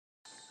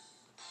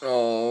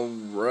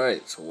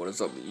Alright, so what is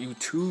up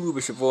YouTube?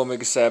 It's your boy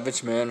Mega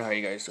Savage, man. How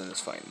you guys doing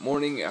this fine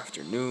morning,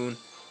 afternoon,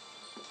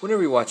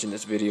 whenever you're watching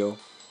this video.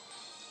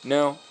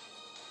 Now,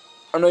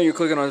 I know you're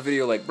clicking on this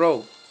video like,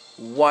 bro,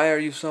 why are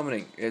you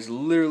summoning? It's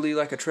literally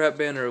like a trap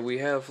banner. We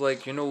have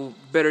like,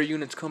 better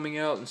units coming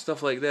out and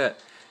stuff like that.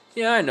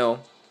 Yeah, I know,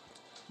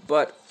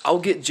 but I'll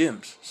get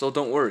gems, so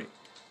don't worry.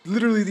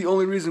 Literally the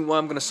only reason why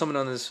I'm going to summon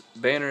on this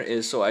banner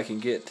is so I can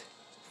get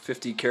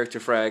 50 character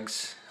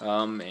frags,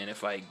 and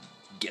if I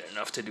get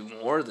enough to do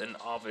more, then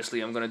obviously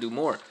I'm going to do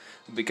more,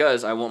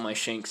 because I want my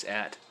Shanks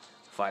at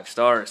 5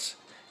 stars,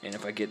 and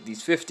if I get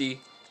these 50,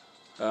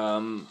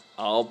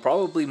 I'll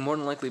probably more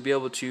than likely be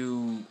able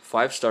to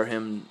 5-star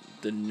him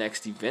the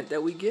next event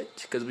that we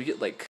get, because we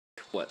get like,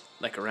 what,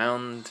 like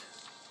around,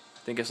 I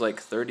think it's like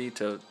 30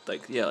 to,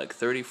 like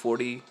 30,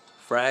 40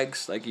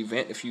 frags, like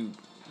event, if you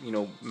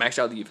max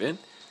out the event.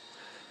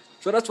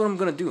 So that's what I'm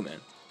going to do, man.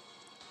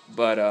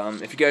 But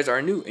if you guys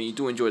are new and you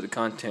do enjoy the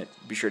content,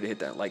 be sure to hit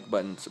that like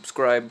button,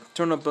 subscribe,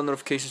 turn on bell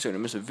notifications so you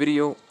don't miss a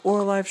video or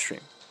a live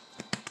stream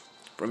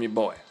from your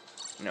boy.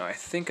 Now, I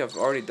think I've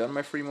already done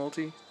my free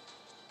multi.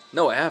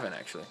 No, I haven't,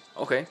 actually.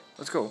 Okay,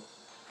 let's go.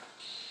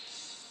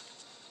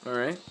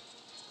 Alright.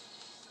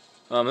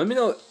 Let me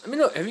know.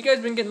 Have you guys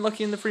been getting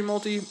lucky in the free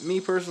multi? Me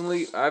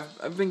personally,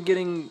 I've been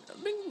getting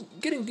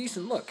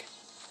decent luck.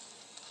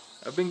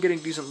 I've been getting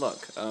decent luck.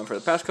 For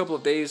the past couple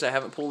of days, I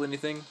haven't pulled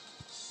anything.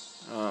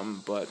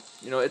 But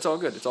it's all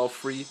good. It's all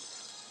free.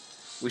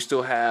 We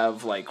still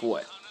have like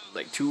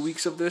 2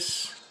 weeks of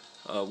this.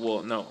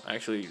 Well, no,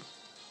 actually.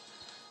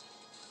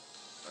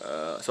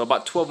 So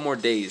about 12 more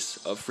days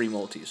of free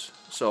multis.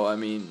 So I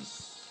mean,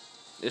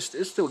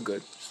 it's still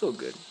good. Still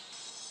good.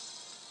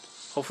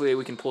 Hopefully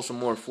we can pull some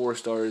more 4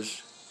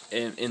 stars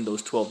in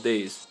those 12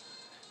 days,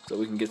 so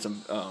we can get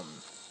some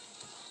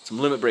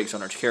limit breaks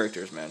on our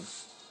characters, man.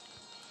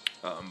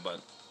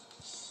 But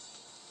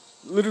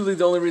literally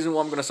the only reason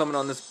why I'm going to summon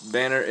on this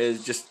banner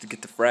is just to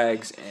get the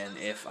frags, and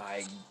if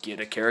I get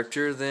a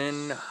character,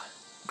 then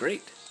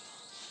great.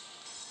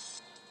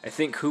 I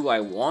think who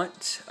I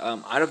want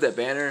out of that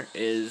banner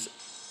is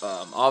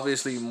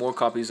obviously more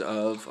copies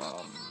of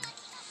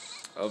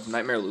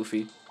Nightmare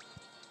Luffy.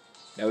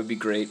 That would be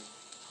great.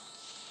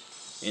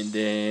 And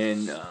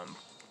then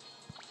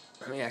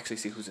let me actually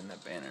see who's in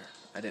that banner.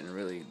 I didn't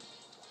really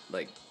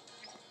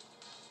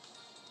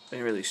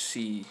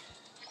see.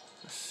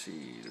 Let's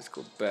see, let's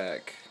go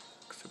back,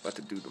 because we're about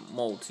to do the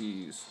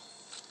multis.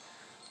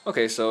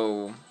 Okay,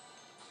 so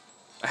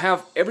I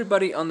have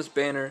everybody on this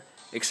banner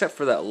except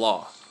for that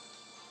Law.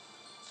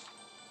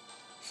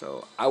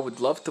 So I would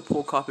love to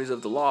pull copies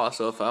of the Law,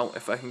 so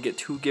if I can get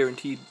 2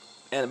 guaranteed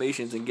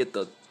animations and get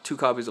the 2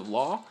 copies of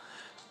Law,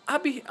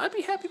 I'd be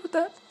happy with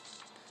that.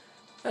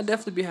 I'd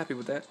definitely be happy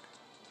with that.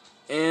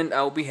 And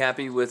I'll be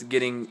happy with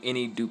getting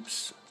any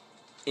dupes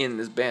in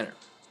this banner.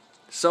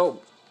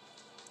 So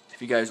if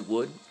you guys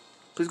would,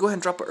 please go ahead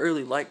and drop an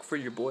early like for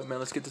your boy, man.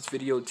 Let's get this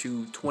video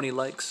to 20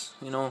 likes.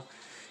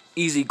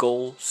 Easy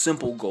goal,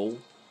 simple goal,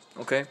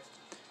 okay?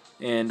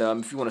 And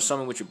if you want to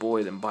summon with your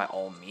boy, then by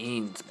all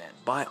means, man.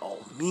 By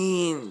all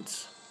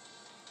means.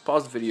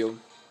 Pause the video,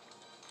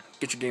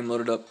 get your game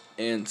loaded up,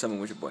 and summon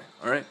with your boy,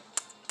 alright?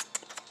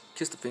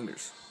 Kiss the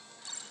fingers.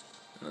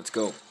 And let's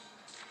go.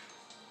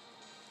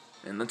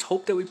 And let's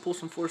hope that we pull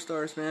some 4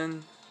 stars,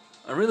 man.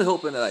 I'm really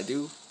hoping that I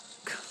do.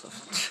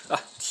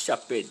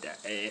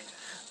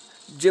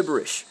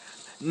 Gibberish.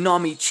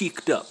 Nami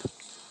cheeked up.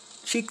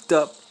 Cheeked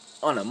up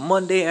on a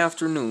Monday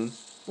afternoon.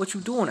 What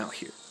you doing out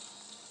here?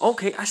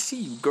 Okay, I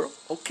see you, girl.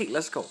 Okay,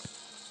 let's go.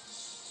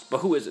 But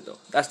who is it, though?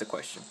 That's the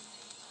question.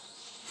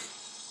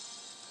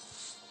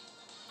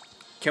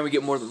 Can we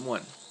get more than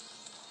one?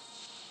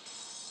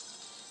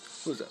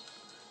 Who's that?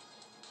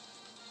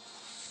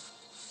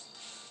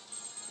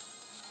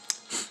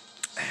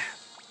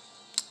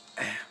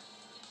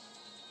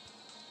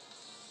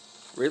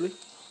 Really?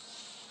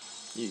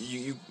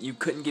 You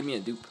couldn't give me a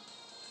dupe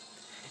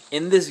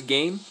in this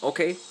game,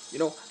 okay?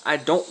 I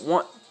don't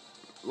want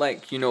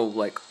like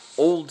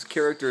old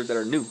characters that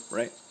are new,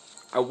 right?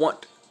 I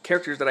want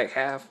characters that I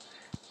have,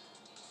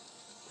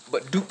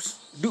 but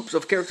dupes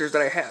of characters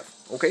that I have,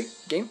 okay?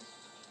 Game?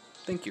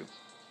 Thank you.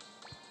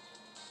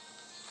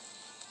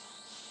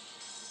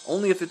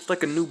 Only if it's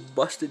like a new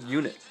busted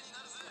unit,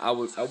 I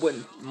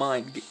wouldn't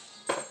mind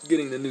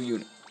getting the new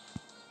unit.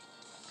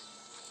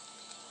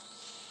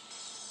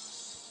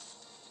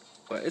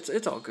 But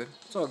it's all good.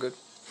 It's all good.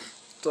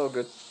 It's all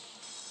good.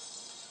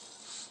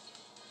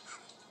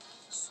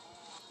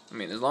 I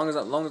mean, as long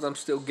as I'm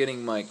still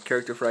getting my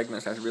character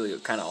fragments, that's really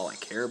kind of all I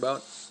care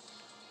about,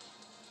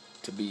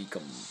 to be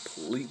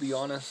completely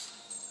honest.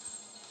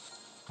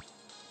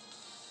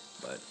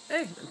 But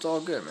hey, it's all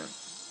good, man.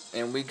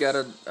 And we got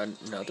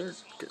another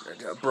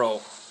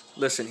bro.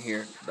 Listen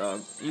here,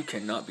 dog. You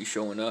cannot be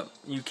showing up.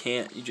 You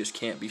can't. You just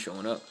can't be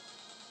showing up.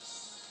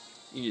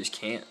 You just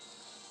can't.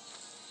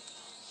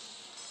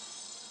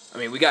 I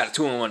mean, we got a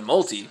 2-in-1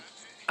 multi.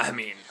 I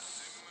mean,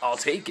 I'll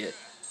take it.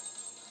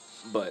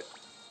 But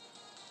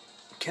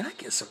can I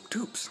get some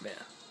dupes, man?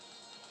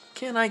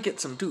 Can I get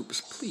some dupes,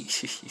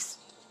 please?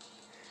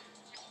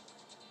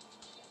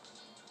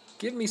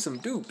 Give me some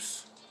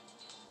dupes.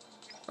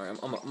 All right,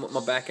 I'm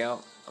gonna back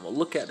out. I'm gonna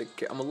look at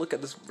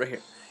this right here.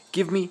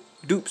 Give me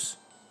dupes.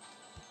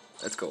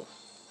 Let's go.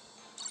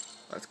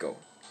 Let's go.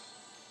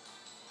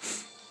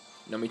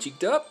 Nummy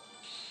cheeked up.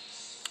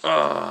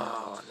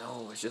 Oh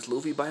no, it's just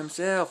Luffy by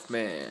himself,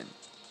 man.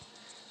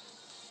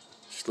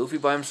 Just Luffy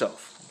by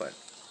himself, but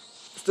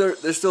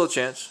there's still a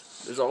chance.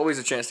 There's always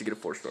a chance to get a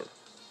 4-star.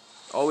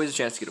 Always a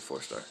chance to get a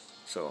 4-star.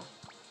 So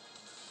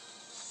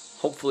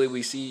hopefully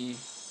we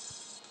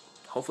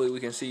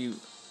can see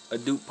a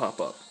dupe pop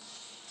up.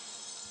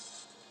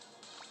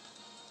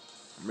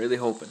 I'm really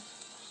hoping.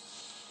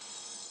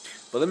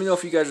 But let me know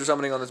if you guys are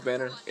summoning on this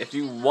banner. If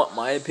you want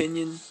my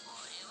opinion,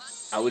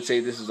 I would say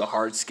this is a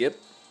hard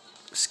skip.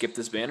 Skip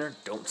this banner.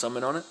 Don't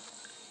summon on it.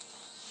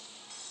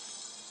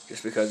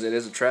 Just because it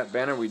is a trap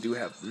banner, we do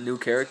have new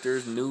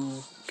characters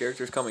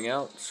coming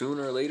out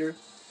sooner or later.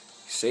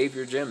 Save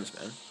your gems,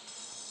 man.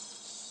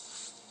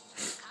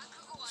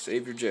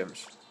 Save your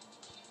gems.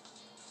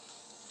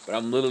 But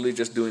I'm literally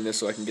just doing this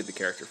so I can get the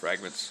character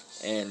fragments.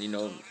 And, you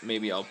know,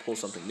 maybe I'll pull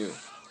something new.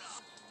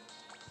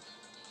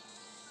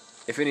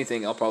 If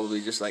anything, I'll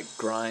probably just like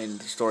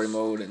grind story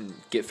mode and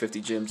get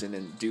 50 gems and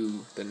then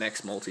do the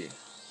next multi.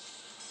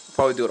 I'll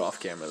probably do it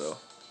off camera though.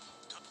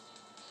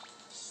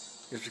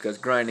 Just because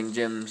grinding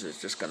gems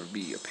is just going to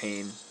be a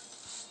pain.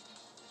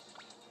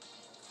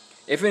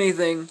 If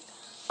anything,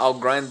 I'll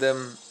grind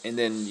them and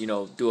then, you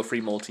know, do a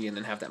free multi and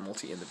then have that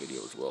multi in the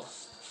video as well.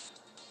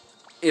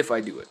 If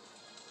I do it.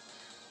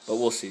 But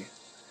we'll see.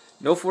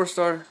 No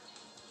 4-star.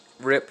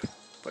 Rip.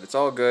 But it's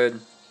all good.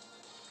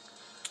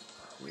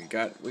 We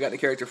got the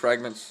character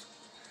fragments.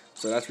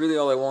 So that's really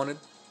all I wanted.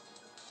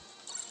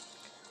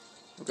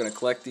 We're going to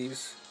collect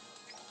these.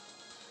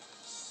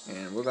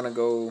 And we're going to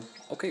go...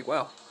 Okay,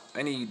 wow.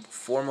 I need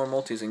 4 more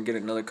multis and get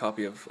another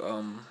copy of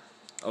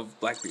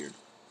Blackbeard.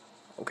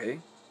 Okay.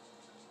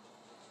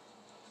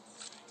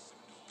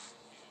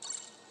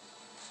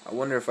 I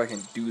wonder if I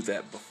can do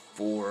that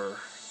before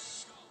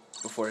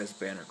his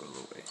banner goes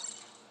away.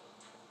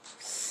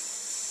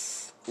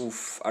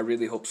 Oof, I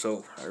really hope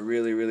so. I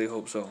really, really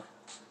hope so.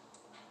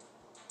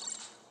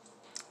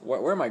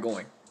 Where am I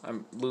going?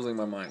 I'm losing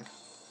my mind.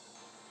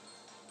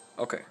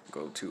 Okay,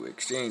 go to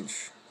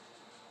exchange.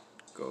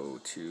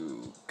 Go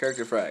to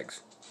character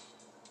frags.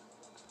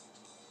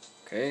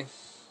 Okay.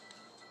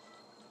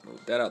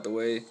 Move that out the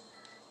way.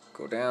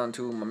 Go down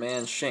to my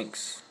man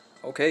Shanks.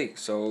 Okay,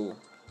 so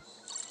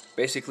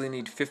basically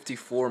need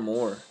 54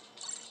 more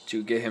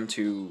to get him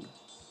to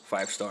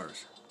 5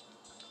 stars.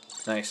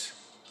 Nice.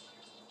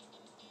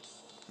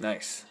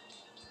 Nice.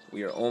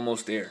 We are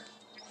almost there.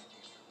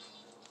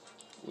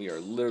 We are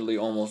literally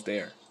almost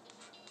there.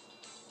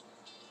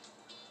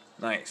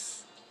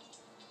 Nice.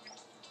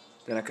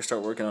 Then I can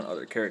start working on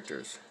other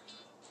characters.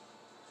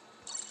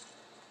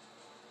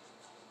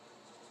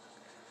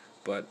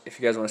 But if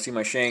you guys want to see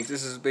my Shanks,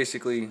 this is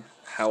basically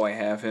how I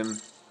have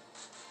him.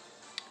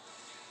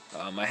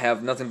 I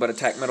have nothing but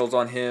attack medals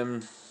on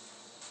him.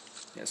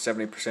 Yeah,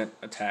 70%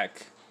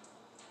 attack.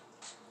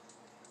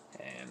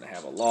 And I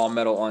have a law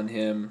medal on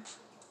him.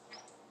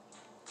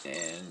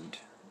 And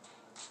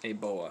a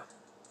boa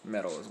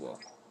medal as well.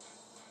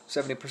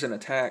 70%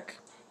 attack.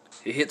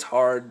 He hits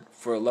hard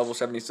for a level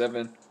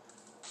 77.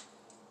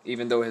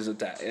 Even though his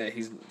attack,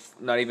 he's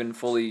not even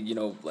fully,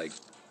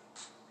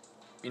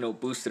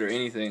 boosted or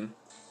anything.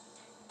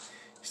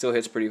 He still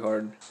hits pretty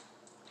hard.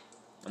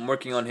 I'm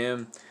working on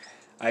him.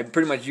 I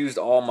pretty much used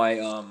all my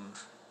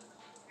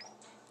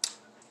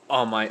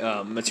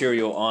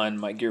material on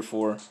my Gear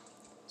 4,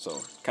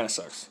 so kind of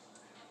sucks.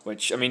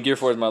 Which, I mean, Gear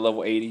 4 is my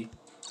level 80.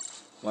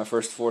 My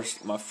first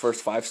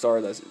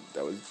 5-star. That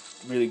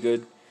was really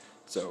good.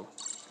 So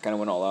kind of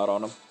went all out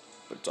on him,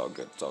 but it's all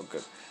good. It's all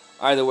good.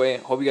 Either way,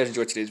 hope you guys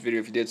enjoyed today's video.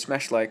 If you did,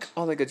 smash like,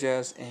 all that good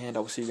jazz, and I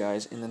will see you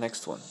guys in the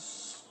next one.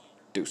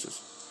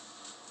 Deuces.